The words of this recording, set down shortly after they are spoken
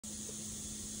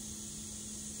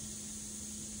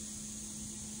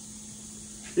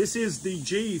This is the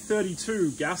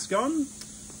G32 gas gun,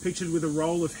 pictured with a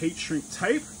roll of heat shrink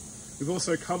tape. We've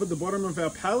also covered the bottom of our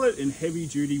pallet in heavy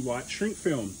duty white shrink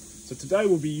film. So today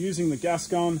we'll be using the gas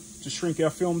gun to shrink our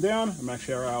film down and make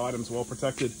sure our items are well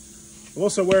protected. I'm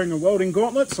also wearing a welding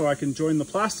gauntlet so I can join the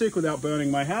plastic without burning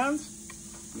my hands.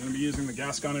 I'm going to be using the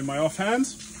gas gun in my off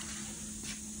hands.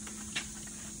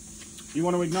 You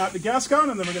want to ignite the gas gun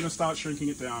and then we're going to start shrinking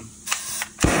it down.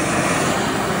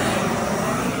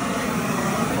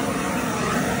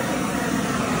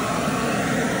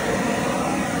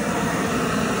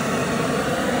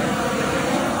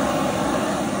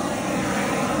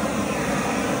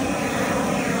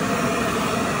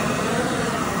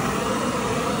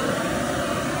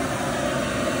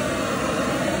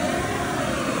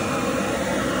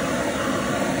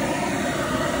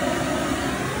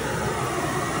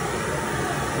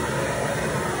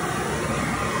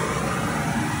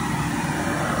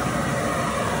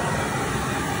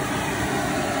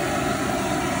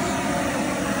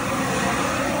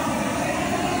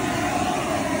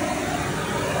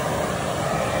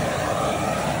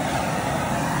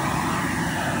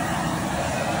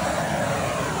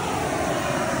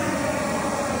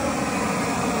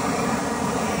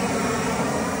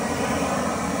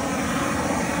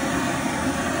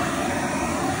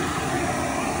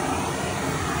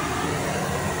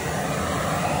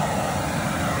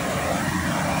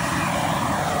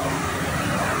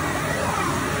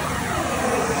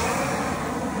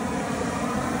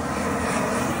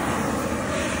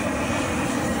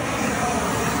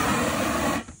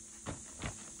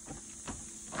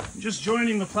 Just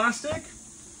joining the plastic.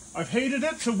 I've heated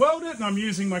it to weld it and I'm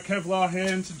using my Kevlar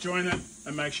hand to join it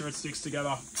and make sure it sticks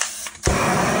together.